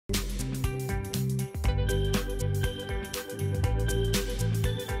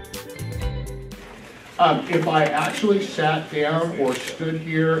If I actually sat down or stood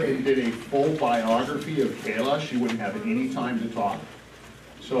here and did a full biography of Kayla, she wouldn't have any time to talk.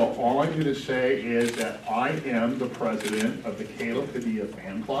 So all I'm going to say is that I am the president of the Kayla Padilla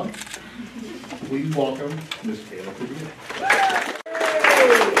Fan Club. Please welcome Miss Kayla Padilla.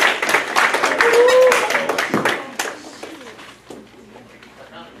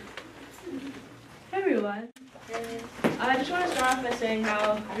 Hey everyone. I just want to start off by saying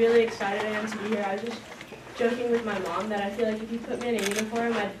how really excited I am to be here. I was just joking with my mom that I feel like if you put me in a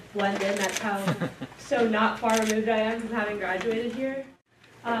uniform, I'd blend in. That's how so not far removed I am from having graduated here.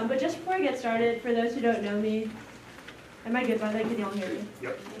 But just before I get started, for those who don't know me, am I good by that? Can you all hear me?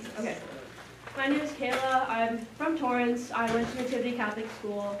 Yep. Okay. My name is Kayla. I'm from Torrance. I went to Nativity Catholic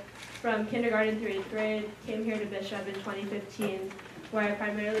School from kindergarten through 8th grade. Came here to Bishop in 2015, where I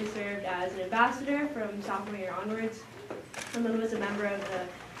primarily served as an ambassador from sophomore year onwards, and then was a member of the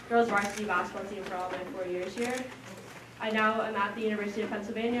girls varsity basketball team for all my 4 years here. I now am at the University of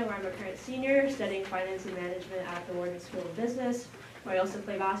Pennsylvania, where I'm a current senior, studying finance and management at the Wharton School of Business, where I also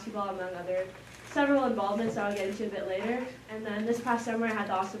play basketball, among other several involvements that I'll get into a bit later. And then this past summer, I had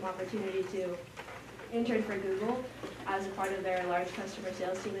the awesome opportunity to intern for Google as a part of their large customer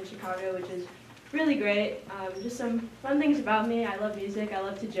sales team in Chicago, which is really great. Just some fun things about me. I love music. I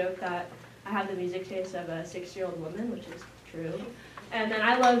love to joke that I have the music taste of a 6-year-old woman, which is true. And then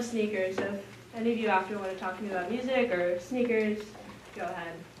I love sneakers. So if any of you after want to talk to me about music or sneakers, go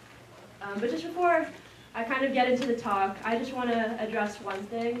ahead. But just before I kind of get into the talk, I just want to address one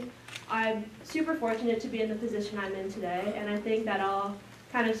thing. I'm super fortunate to be in the position I'm in today, and I think that all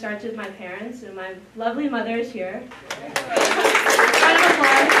kind of starts with my parents, and my lovely mother is here. Round of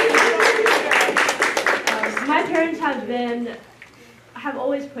applause. My parents have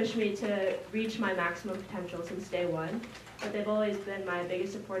always pushed me to reach my maximum potential since day one, but they've always been my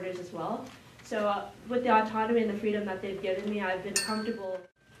biggest supporters as well. So with the autonomy and the freedom that they've given me, I've been comfortable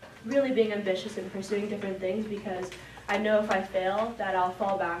really being ambitious and pursuing different things, because I know if I fail that I'll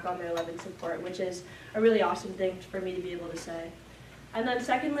fall back on their love and support, which is a really awesome thing for me to be able to say. And then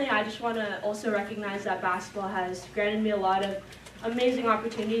secondly, I just want to also recognize that basketball has granted me a lot of amazing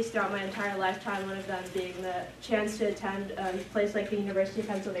opportunities throughout my entire lifetime, one of them being the chance to attend a place like the University of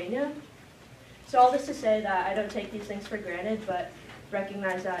Pennsylvania. So all this to say that I don't take these things for granted, but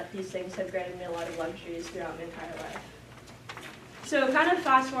recognize that these things have granted me a lot of luxuries throughout my entire life. So kind of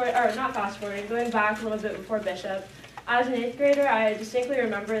going back a little bit before Bishop, as an 8th grader, I distinctly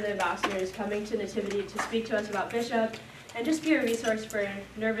remember the ambassadors coming to Nativity to speak to us about Bishop and just be a resource for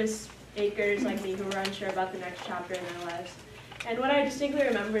nervous 8th graders like me who were unsure about the next chapter in their lives. And what I distinctly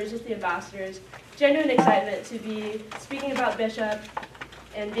remember is just the ambassadors' genuine excitement to be speaking about Bishop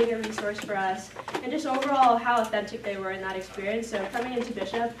and being a resource for us, and just overall how authentic they were in that experience. So coming into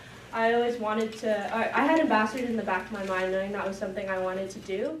Bishop, I always wanted to, I had ambassadors in the back of my mind, knowing that was something I wanted to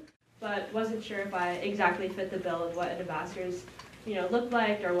do, but wasn't sure if I exactly fit the bill of what an ambassador's, looked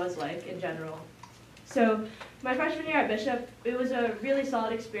like or was like in general. So my freshman year at Bishop, it was a really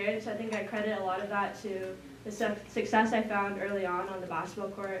solid experience. I think I credit a lot of that to the success I found early on the basketball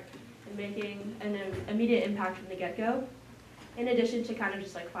court and making an immediate impact from the get-go, in addition to kind of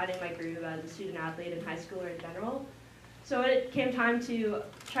just like finding my groove as a student athlete in high school or in general. So when it came time to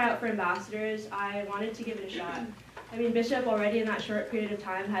try out for ambassadors, I wanted to give it a shot. I mean, Bishop already in that short period of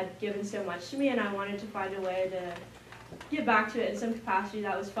time had given so much to me, and I wanted to find a way to give back to it in some capacity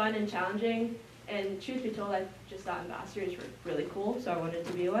that was fun and challenging. And truth be told, I just thought ambassadors were really cool, so I wanted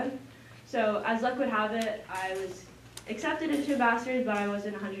to be one. So as luck would have it, I was accepted into ambassadors, but I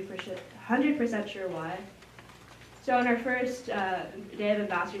wasn't 100% sure why. So on our first day of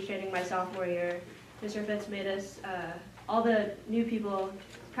ambassadors training my sophomore year, Mr. Fitz made us, all the new people,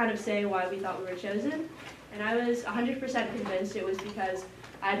 kind of say why we thought we were chosen. And I was 100% convinced it was because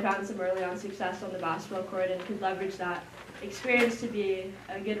I had found some early on success on the basketball court and could leverage that experience to be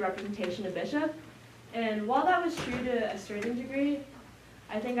a good representation of Bishop. And while that was true to a certain degree,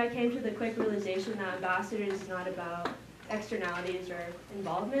 I think I came to the quick realization that ambassadors is not about externalities or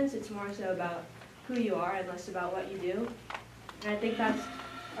involvements. It's more so about who you are and less about what you do. And I think that's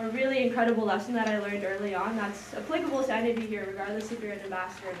a really incredible lesson that I learned early on that's applicable to any of you here, regardless if you're an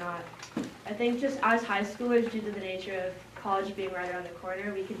ambassador or not. I think just as high schoolers, due to the nature of college being right around the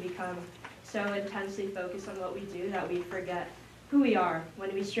corner, we can become so intensely focused on what we do that we forget who we are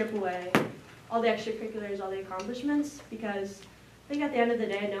when we strip away all the extracurriculars, all the accomplishments, because I think at the end of the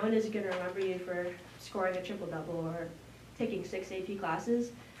day, no one is going to remember you for scoring a triple-double or taking 6 AP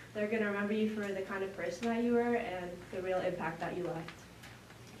classes. They're going to remember you for the kind of person that you were and the real impact that you left.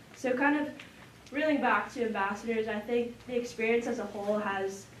 So kind of reeling back to ambassadors, I think the experience as a whole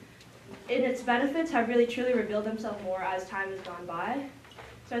has in its benefits have really truly revealed themselves more as time has gone by.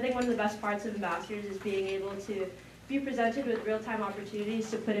 So I think one of the best parts of ambassadors is being able to be presented with real-time opportunities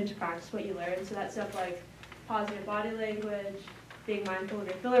to put into practice what you learn. So that's stuff like positive body language, being mindful of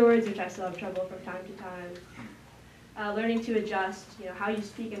your filler words, which I still have trouble from time to time, learning to adjust, how you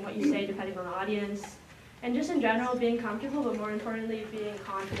speak and what you say depending on the audience, and just in general being comfortable, but more importantly being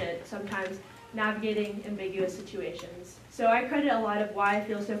confident, sometimes navigating ambiguous situations. So I credit a lot of why I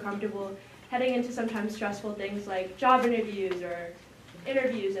feel so comfortable heading into sometimes stressful things like job interviews or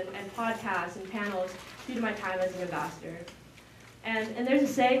interviews and podcasts and panels due to my time as an ambassador. And there's a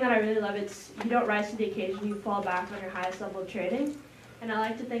saying that I really love, it's you don't rise to the occasion, you fall back on your highest level of training. And I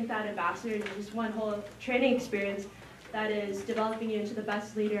like to think that ambassadors is just one whole training experience that is developing you into the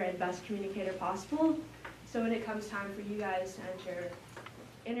best leader and best communicator possible. So when it comes time for you guys to enter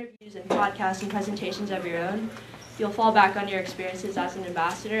interviews and podcasts and presentations of your own, you'll fall back on your experiences as an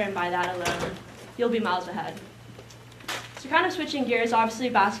ambassador, and by that alone, you'll be miles ahead. So kind of switching gears,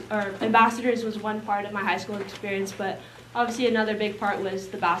 obviously ambassadors was one part of my high school experience, but obviously another big part was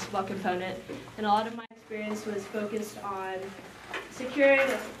the basketball component. And a lot of my experience was focused on securing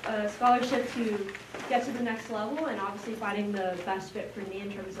a scholarship to get to the next level and obviously finding the best fit for me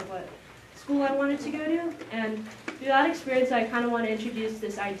in terms of what school I wanted to go to. And through that experience, I kind of want to introduce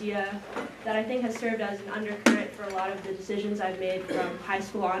this idea that I think has served as an undercurrent for a lot of the decisions I've made from high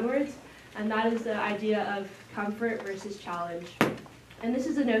school onwards, and that is the idea of comfort versus challenge. And this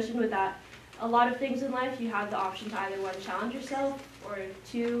is a notion with that a lot of things in life, you have the option to either one, challenge yourself, or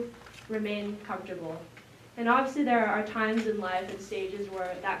two, remain comfortable. And obviously there are times in life and stages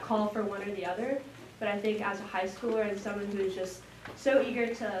where that call for one or the other, but I think as a high schooler and someone who is just so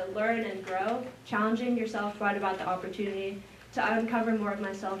eager to learn and grow, challenging yourself brought about the opportunity to uncover more of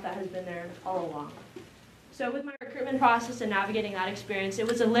myself that has been there all along. So with my recruitment process and navigating that experience, it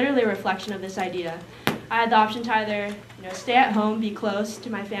was literally a reflection of this idea. I had the option to either stay at home, be close to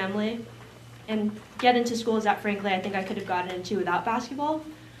my family, and get into schools that frankly I think I could have gotten into without basketball,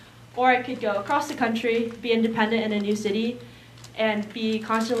 or I could go across the country, be independent in a new city, and be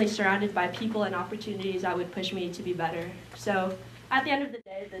constantly surrounded by people and opportunities that would push me to be better. So at the end of the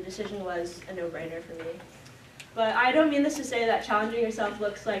day, the decision was a no-brainer for me. But I don't mean this to say that challenging yourself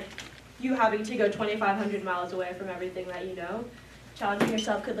looks like you having to go 2,500 miles away from everything that you know. Challenging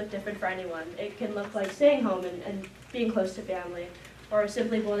yourself could look different for anyone. It can look like staying home and being close to family, or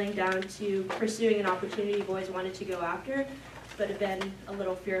simply boiling down to pursuing an opportunity you've always wanted to go after, but have been a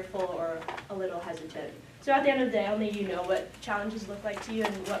little fearful or a little hesitant. So at the end of the day, only you know what challenges look like to you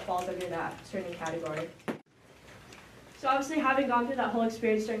and what falls under that certain category. So obviously, having gone through that whole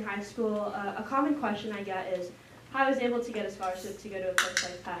experience during high school, a common question I get is how I was able to get a scholarship to go to a place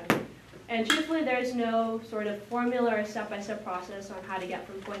like Penn. And truthfully, there is no sort of formula or step-by-step process on how to get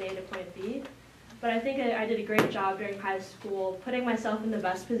from point A to point B. But I think I did a great job during high school putting myself in the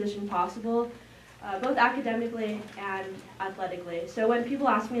best position possible, both academically and athletically. So when people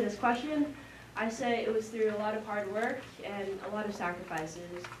ask me this question, I say it was through a lot of hard work and a lot of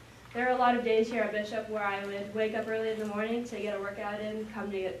sacrifices. There are a lot of days here at Bishop where I would wake up early in the morning to get a workout in,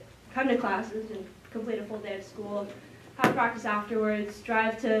 come to classes and complete a full day of school, have practice afterwards,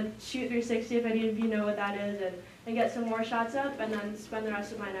 drive to shoot 360 if any of you know what that is, and get some more shots up, and then spend the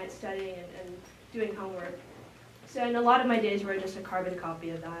rest of my night studying and doing homework. So, and a lot of my days were just a carbon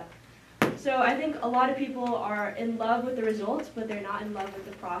copy of that. So I think a lot of people are in love with the results, but they're not in love with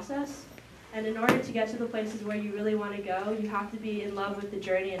the process. And in order to get to the places where you really want to go, you have to be in love with the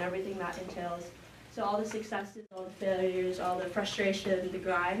journey and everything that entails. So all the successes, all the failures, all the frustration, the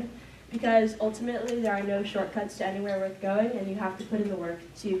grind, because ultimately there are no shortcuts to anywhere worth going, and you have to put in the work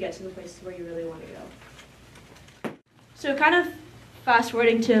to get to the places where you really want to go. So kind of fast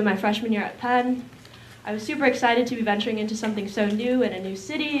forwarding to my freshman year at Penn, I was super excited to be venturing into something so new in a new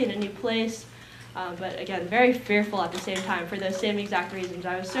city, in a new place, but again, very fearful at the same time for those same exact reasons.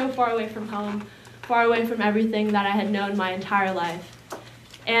 I was so far away from home, far away from everything that I had known my entire life.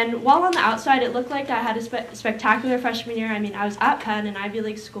 And while on the outside it looked like I had a spectacular freshman year, I mean, I was at Penn, an Ivy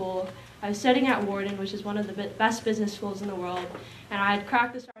League school, I was studying at Wharton, which is one of the best business schools in the world, and I had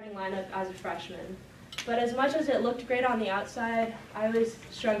cracked the starting lineup as a freshman. But as much as it looked great on the outside, I was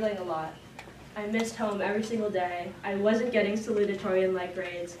struggling a lot. I missed home every single day, I wasn't getting salutatorian-like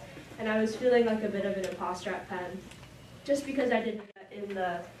grades, and I was feeling like a bit of an imposter at Penn, just because I didn't get in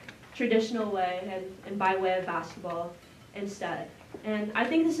the traditional way and by way of basketball instead. And I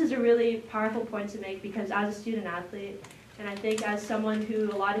think this is a really powerful point to make because as a student athlete, and I think as someone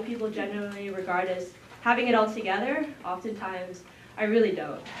who a lot of people genuinely regard as having it all together, oftentimes I really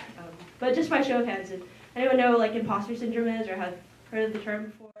don't. But just by show of hands, did anyone know what imposter syndrome is or have heard of the term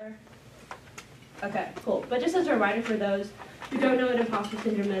before? Okay, cool. But just as a reminder for those who don't know what imposter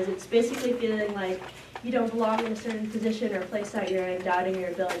syndrome is, it's basically feeling like you don't belong in a certain position or place that you're in, doubting your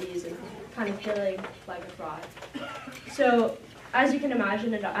abilities and kind of feeling like a fraud. So as you can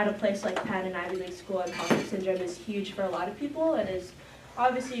imagine, at a place like Penn, an Ivy League school, imposter syndrome is huge for a lot of people and is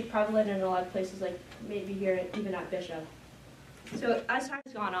obviously prevalent in a lot of places, like maybe here even at Bishop. So as time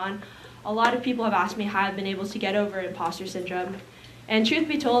has gone on, a lot of people have asked me how I've been able to get over imposter syndrome. And truth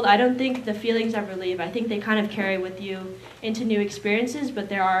be told, I don't think the feelings ever leave. I think they kind of carry with you into new experiences, but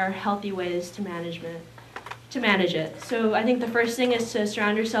there are healthy ways to manage it. So I think the first thing is to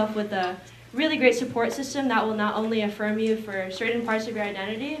surround yourself with a really great support system that will not only affirm you for certain parts of your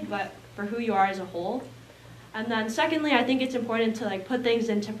identity, but for who you are as a whole. And then secondly, I think it's important to put things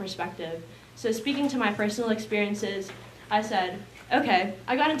into perspective. So speaking to my personal experiences, I said, okay,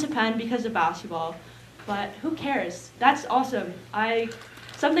 I got into Penn because of basketball, but who cares? That's awesome.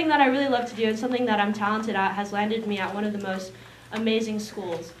 Something that I really love to do and something that I'm talented at has landed me at one of the most amazing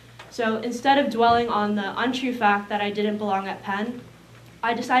schools. So instead of dwelling on the untrue fact that I didn't belong at Penn,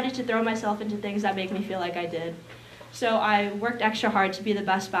 I decided to throw myself into things that make me feel like I did. So I worked extra hard to be the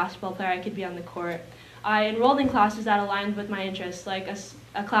best basketball player I could be on the court. I enrolled in classes that aligned with my interests, like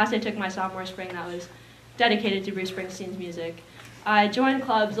a class I took my sophomore spring that was dedicated to Bruce Springsteen's music. I joined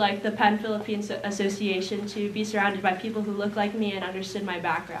clubs like the Penn Philippines Association to be surrounded by people who looked like me and understood my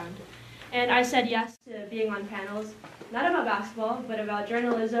background. And I said yes to being on panels, not about basketball, but about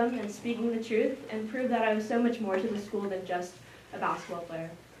journalism and speaking the truth, and prove that I was so much more to the school than just a basketball player.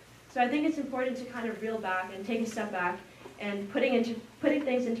 So I think it's important to kind of reel back and take a step back, and putting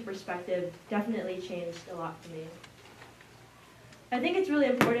things into perspective definitely changed a lot for me. I think it's really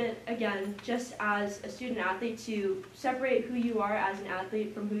important, again, just as a student athlete, to separate who you are as an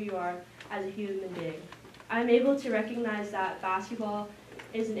athlete from who you are as a human being. I'm able to recognize that basketball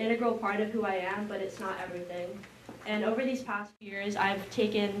is an integral part of who I am, but it's not everything. And over these past few years, I've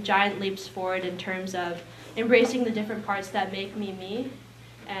taken giant leaps forward in terms of embracing the different parts that make me me,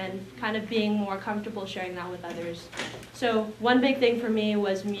 and kind of being more comfortable sharing that with others. So one big thing for me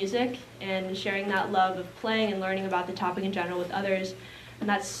was music and sharing that love of playing and learning about the topic in general with others. And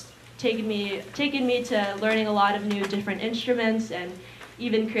that's taken me to learning a lot of new different instruments and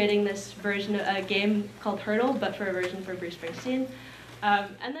even creating this version of a game called Hurdle, but for a version for Bruce Springsteen.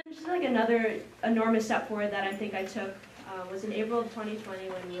 And then just another enormous step forward that I think I took was in April of 2020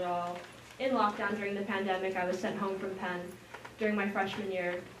 when we were all in lockdown during the pandemic. I was sent home from Penn during my freshman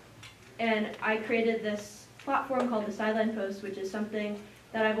year, and I created this platform called the Sideline Post, which is something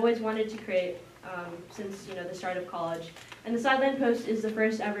that I've always wanted to create since the start of college. And the Sideline Post is the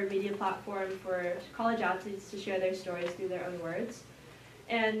first ever media platform for college athletes to share their stories through their own words.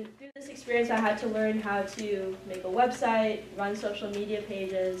 And through this experience, I had to learn how to make a website, run social media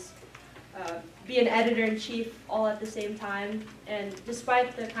pages, be an editor-in-chief all at the same time. And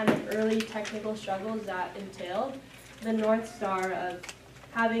despite the kind of early technical struggles that entailed, the North Star of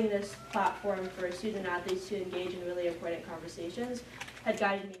having this platform for student athletes to engage in really important conversations had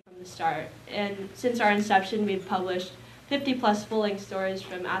guided me from the start. And since our inception, we've published 50+ full-length stories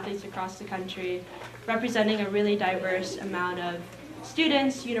from athletes across the country, representing a really diverse amount of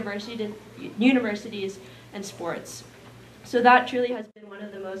students, universities, and sports. So that truly has been one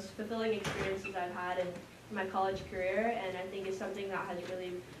of the most fulfilling experiences I've had in my college career, and I think it's something that has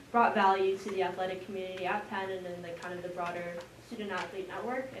really brought value to the athletic community at Penn and in the broader student-athlete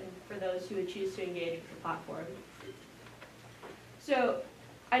network, and for those who would choose to engage with the platform. So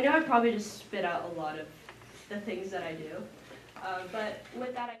I know I probably just spit out a lot of the things that I do, but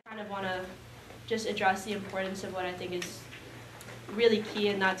with that I kind of want to just address the importance of what I think is really key,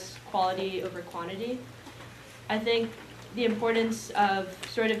 and that's quality over quantity. I think the importance of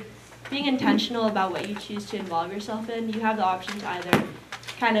sort of being intentional about what you choose to involve yourself in. You have the option to either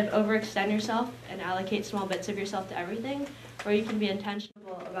kind of overextend yourself and allocate small bits of yourself to everything, or you can be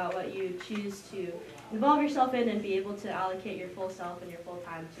intentional about what you choose to involve yourself in and be able to allocate your full self and your full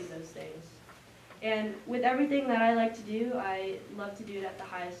time to those things. And with everything that I like to do, I love to do it at the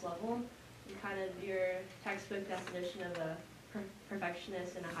highest level. And kind of your textbook definition of a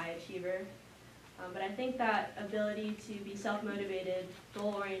perfectionist and a high achiever. But I think that ability to be self-motivated,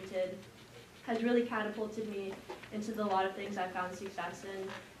 goal-oriented, has really catapulted me into a lot of things I've found success in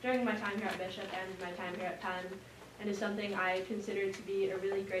during my time here at Bishop and my time here at Penn, and is something I consider to be a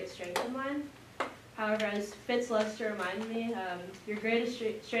really great strength of mine. However, as Fitz loves to remind me, your greatest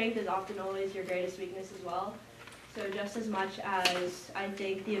strength is often always your greatest weakness as well. So just as much as I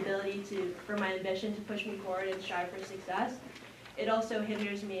think the ability for my ambition to push me forward and strive for success, it also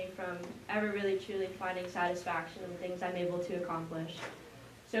hinders me from ever really truly finding satisfaction in things I'm able to accomplish.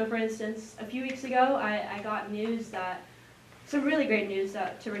 So for instance, a few weeks ago, I got news that, some really great news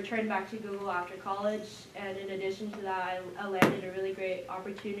that to return back to Google after college, and in addition to that, I landed a really great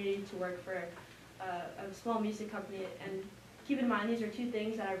opportunity to work for a small music company. And keep in mind, these are two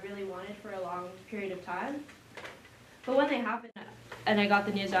things that I really wanted for a long period of time. But when they happened and I got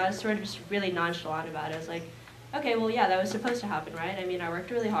the news, I was sort of just really nonchalant about it. I was like, okay, well, yeah, that was supposed to happen, right? I mean, I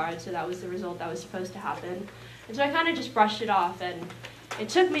worked really hard, so that was the result that was supposed to happen. And so I kind of just brushed it off, and it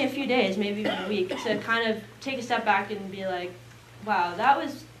took me a few days, maybe even a week, to kind of take a step back and be like, wow, that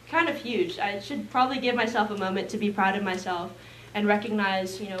was kind of huge. I should probably give myself a moment to be proud of myself and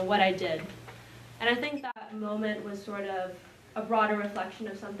recognize, what I did. And I think that moment was sort of a broader reflection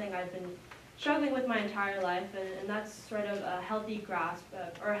of something I've been struggling with my entire life, and that's sort of a healthy grasp,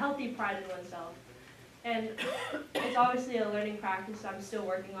 or a healthy pride in oneself. And it's obviously a learning practice. I'm still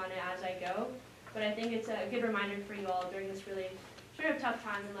working on it as I go, but I think it's a good reminder for you all during this really sort of tough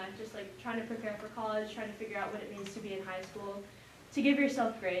time in life, just like trying to prepare for college, trying to figure out what it means to be in high school, to give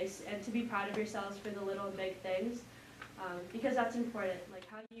yourself grace and to be proud of yourselves for the little and big things, because that's important. Like,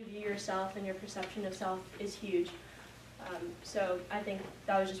 how you view yourself and your perception of self is huge. So I think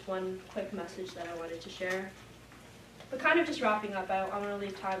that was just one quick message that I wanted to share. But kind of just wrapping up, I want to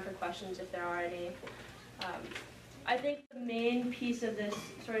leave time for questions if there are any. I think the main piece of this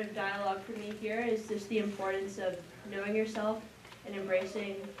sort of dialogue for me here is just the importance of knowing yourself and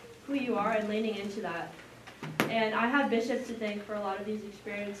embracing who you are and leaning into that. And I have Bishop to thank for a lot of these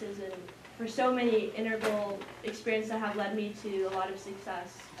experiences and for so many integral experiences that have led me to a lot of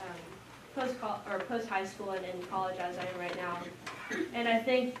success post-high school and in college as I am right now. And I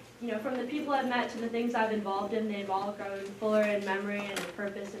think, from the people I've met to the things I've involved in, they've all grown fuller in memory and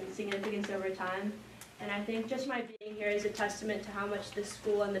purpose and significance over time. And I think just my being here is a testament to how much this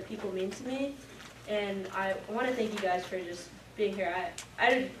school and the people mean to me. And I want to thank you guys for just being here.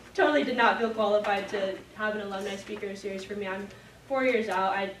 I totally did not feel qualified to have an alumni speaker series for me. I'm 4 years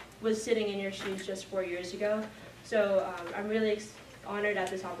out. I was sitting in your shoes just 4 years ago. So I'm really honored at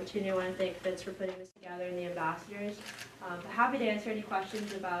this opportunity. I want to thank Fitz for putting this together and the ambassadors. Happy to answer any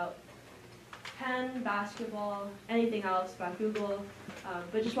questions about Penn, basketball, anything else about Google.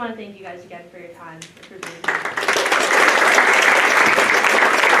 But just want to thank you guys again for your time and for being here.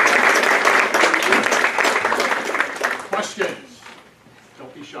 Questions?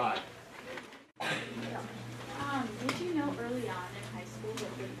 Don't be shy. Did you know early on in high school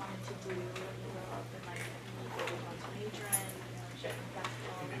what you wanted to do when you grew up, and like what you wanted to major in,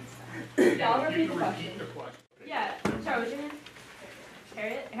 basketball, and stuff? Yeah, I'll repeat the question. Yeah, sorry, what's your name?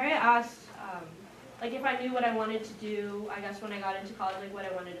 Harriet? Harriet asked, like, if I knew what I wanted to do, I guess when I got into college, like what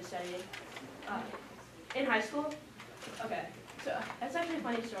I wanted to study. In high school? Okay, so that's actually a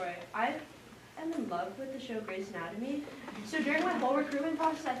funny story. I am in love with the show Grey's Anatomy. So during my whole recruitment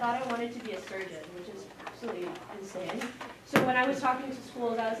process, I thought I wanted to be a surgeon, which is absolutely insane. So when I was talking to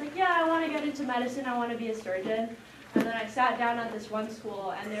schools, I was like, yeah, I want to get into medicine, I want to be a surgeon. And then I sat down at this one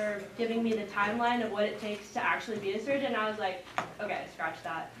school, and they were giving me the timeline of what it takes to actually be a surgeon. I was like, okay, scratch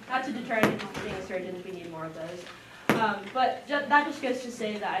that. Not to deter anyone from being a surgeon, we need more of those. But that just goes to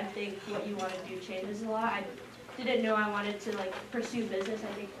say that I think what you want to do changes a lot. I didn't know I wanted to pursue business,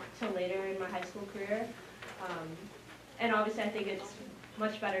 I think, until later in my high school career. And obviously I think it's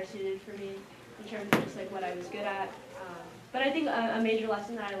much better suited for me in terms of just what I was good at. But I think a major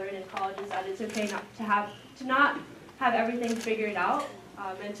lesson that I learned in college is that it's okay to not have everything figured out,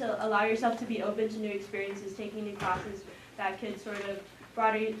 and to allow yourself to be open to new experiences, taking new classes that could sort of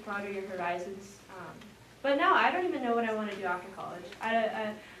broaden your horizons. But now I don't even know what I want to do after college.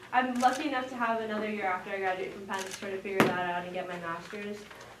 I'm lucky enough to have another year after I graduate from Penn to sort of figure that out and get my master's.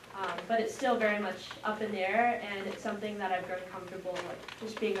 But it's still very much up in the air, and it's something that I've grown comfortable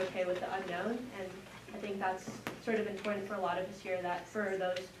just being okay with the unknown. And I think that's sort of important for a lot of us here, that for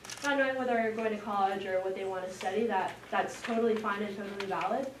those not knowing whether they're going to college or what they want to study, that's totally fine and totally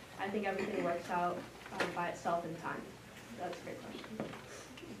valid. I think everything works out by itself in time. That's a great question.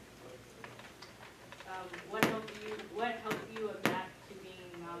 What helped you adapt to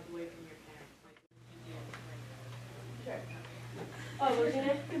being miles away from your parents? What did you do? Sure. Oh, what was your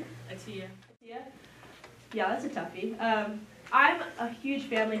name? Atia. Yeah, that's a toughie. I'm a huge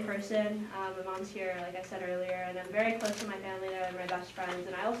family person. My mom's here, like I said earlier, and I'm very close to my family. They're my best friends.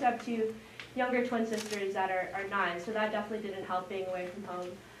 And I also have two younger twin sisters that are 9, so that definitely didn't help being away from home.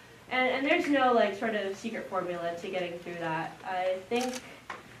 And there's no sort of secret formula to getting through that. I think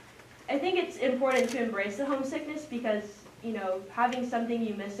it's important to embrace the homesickness, because having something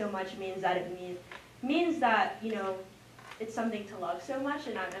you miss so much means that it's something to love so much,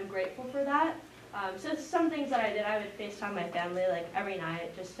 and I'm grateful for that. So some things that I did, I would FaceTime my family like every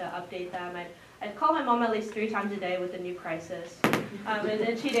night just to update them. I'd call my mom at least 3 times a day with a new crisis,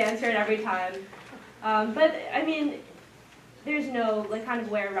 and she'd answer it every time. But I mean, there's no like kind of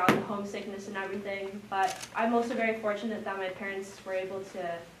way around the homesickness and everything. But I'm also very fortunate that my parents were able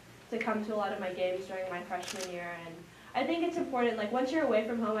to come to a lot of my games during my freshman year, and I think it's important, like once you're away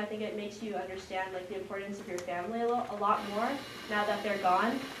from home, I think it makes you understand like the importance of your family a lot more now that they're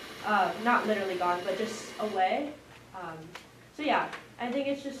gone. Not literally gone, but just away. So yeah, I think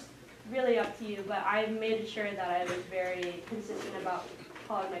it's just really up to you, but I made sure that I was very consistent about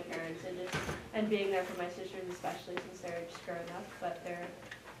calling my parents and being there for my sisters, especially since they're just growing up, but they're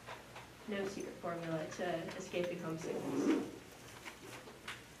no secret formula to escaping homesickness.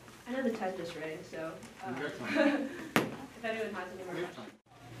 I know the 10 just rang, so if anyone has any more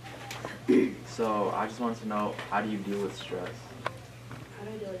questions. So I just wanted to know, how do you deal with stress? How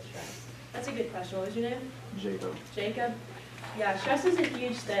do I deal with stress? That's a good question. What was your name? Jacob. Jacob? Yeah, stress is a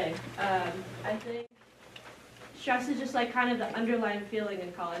huge thing. I think stress is just like kind of the underlying feeling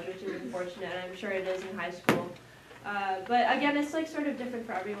in college, which is unfortunate, and I'm sure it is in high school. But again, it's like sort of different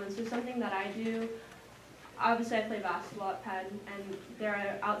for everyone. So something that I do, obviously I play basketball at Penn, and there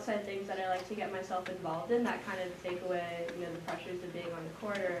are outside things that I like to get myself involved in that kind of take away, you know, the pressures of being on the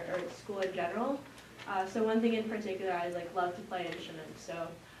court or school in general. So one thing in particular, I like love to play instruments. So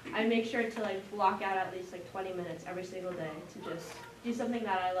I make sure to like block out at least like 20 minutes every single day to just do something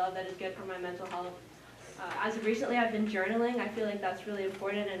that I love that is good for my mental health. As of recently, I've been journaling. I feel like that's really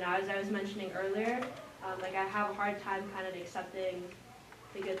important. And as I was mentioning earlier, like I have a hard time kind of accepting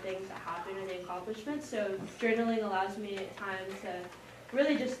the good things that happen or the accomplishments. So journaling allows me time to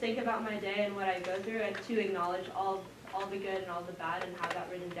really just think about my day and what I go through, and to acknowledge all the good and all the bad and have that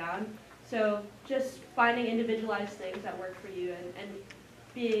written down. So just finding individualized things that work for you and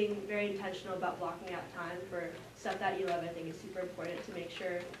being very intentional about blocking out time for stuff that you love, I think is super important to make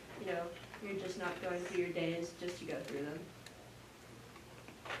sure, you know, you're just not going through your days just to go through them.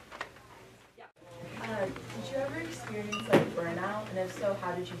 Did you ever experience like burnout, and if so,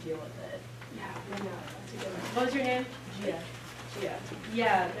 how did you deal with it? Yeah, burnout. That's a good one. What was your name? Gia. Gia.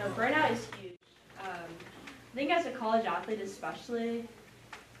 Yeah, no, burnout is huge. I think as a college athlete especially,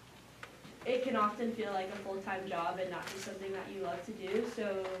 it can often feel like a full-time job and not just something that you love to do.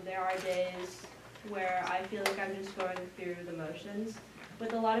 So there are days where I feel like I'm just going through the motions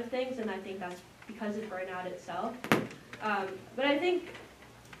with a lot of things, and I think that's because of burnout itself. But I think,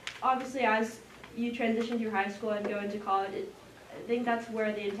 obviously, as you transition through high school and go into college, I think that's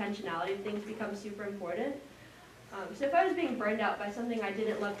where the intentionality of things becomes super important. So if I was being burned out by something I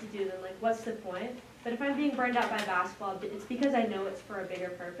didn't love to do, then like, what's the point? But if I'm being burned out by basketball, it's because I know it's for a bigger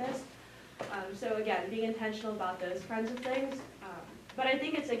purpose. So again, being intentional about those kinds of things. But I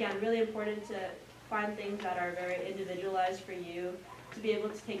think it's, again, really important to find things that are very individualized for you, to be able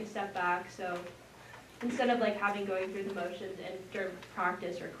to take a step back. So instead of like going through the motions and during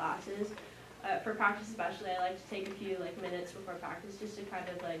practice or classes, for practice especially, I like to take a few like minutes before practice just to kind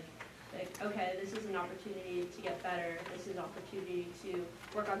of like, okay, this is an opportunity to get better. This is an opportunity to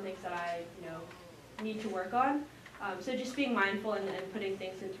work on things that I, you know, need to work on. So just being mindful and putting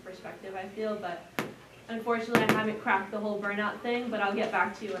things into perspective, I feel. But unfortunately, I haven't cracked the whole burnout thing, but I'll get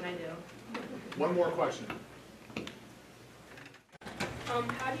back to you when I do. One more question.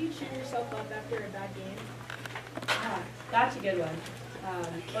 How do you cheer yourself up after a bad game? That's a good one.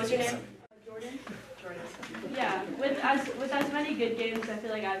 What's your name? Jordan? Jordan. Yeah, with as many good games I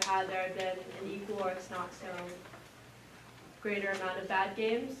feel like I've had, there have been an equal or it's not so greater amount of bad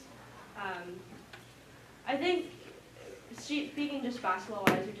games. I think, speaking just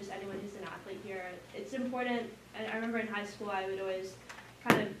basketball-wise or just anyone who's an athlete here, it's important. I remember in high school I would always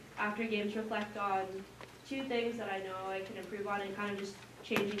kind of, after games, reflect on 2 things that I know I can improve on, and kind of just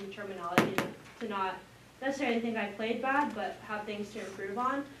changing the terminology to not necessarily think I played bad, but have things to improve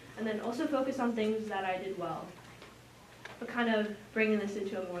on, and then also focus on things that I did well. But kind of bringing this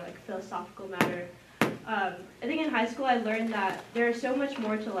into a more like philosophical matter. I think in high school I learned that there is so much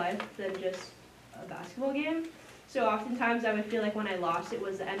more to life than just a basketball game. So oftentimes I would feel like when I lost it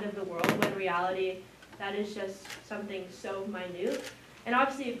was the end of the world, when in reality that is just something so minute. And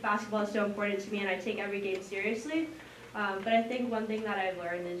obviously basketball is so important to me and I take every game seriously. But I think one thing that I've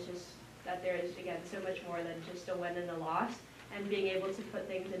learned is just that there is, again, so much more than just a win and a loss, and being able to put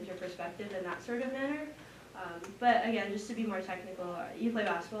things into perspective in that sort of manner. But again, just to be more technical, you play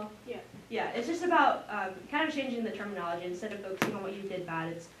basketball? Yeah. Yeah, it's just about kind of changing the terminology. Instead of focusing on what you did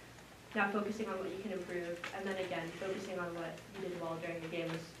bad, it's now focusing on what you can improve, and then again, focusing on what you did well during the game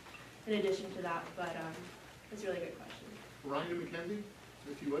is in addition to that. But it's a really good question. Ryan McKenzie,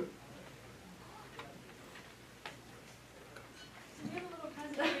 if you would.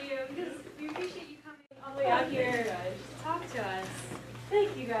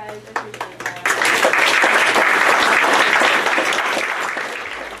 Thank you guys, I appreciate that.